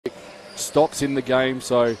Stock's in the game,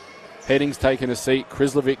 so Heading's taking a seat.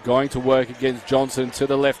 Krslovic going to work against Johnson to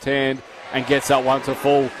the left hand and gets that one to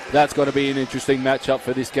fall. That's going to be an interesting matchup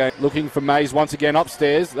for this game. Looking for Mays once again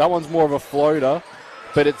upstairs. That one's more of a floater,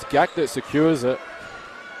 but it's Gak that secures it.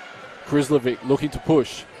 Krslovic looking to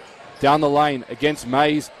push down the lane against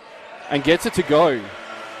Mays and gets it to go.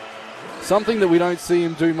 Something that we don't see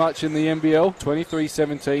him do much in the NBL.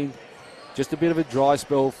 23-17. Just a bit of a dry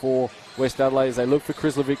spell for West Adelaide as they look for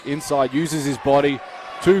Krslovic inside. Uses his body.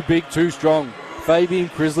 Too big, too strong. Fabijan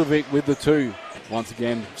Krslovic with the 2. Once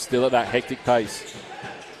again, still at that hectic pace.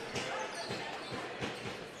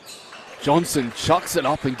 Johnson chucks it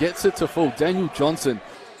up and gets it to full. Daniel Johnson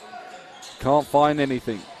can't find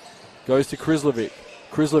anything. Goes to Krslovic.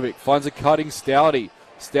 Krslovic finds a cutting Stouty.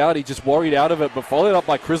 Stouty just worried out of it, but followed up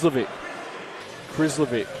by Krslovic.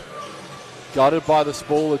 Krslovic, guarded by the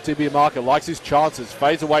Spall of Tibia Marker, likes his chances,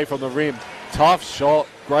 fades away from the rim. Tough shot,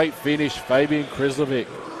 great finish, Fabijan Krslovic.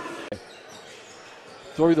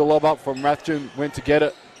 Threw the lob up from Rathjen, went to get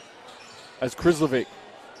it as Krslovic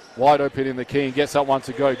wide open in the key and gets that one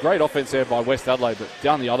to go. Great offense there by West Adelaide, but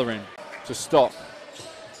down the other end to Stock.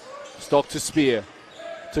 Stock to Spear,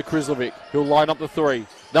 to Krslovic. He'll line up the 3.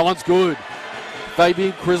 That one's good.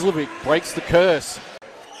 Fabijan Krslovic breaks the curse.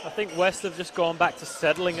 I think West have just gone back to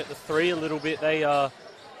settling at the 3 a little bit. They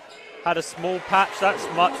had a small patch. That's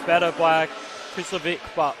much better by Krslovic,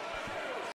 but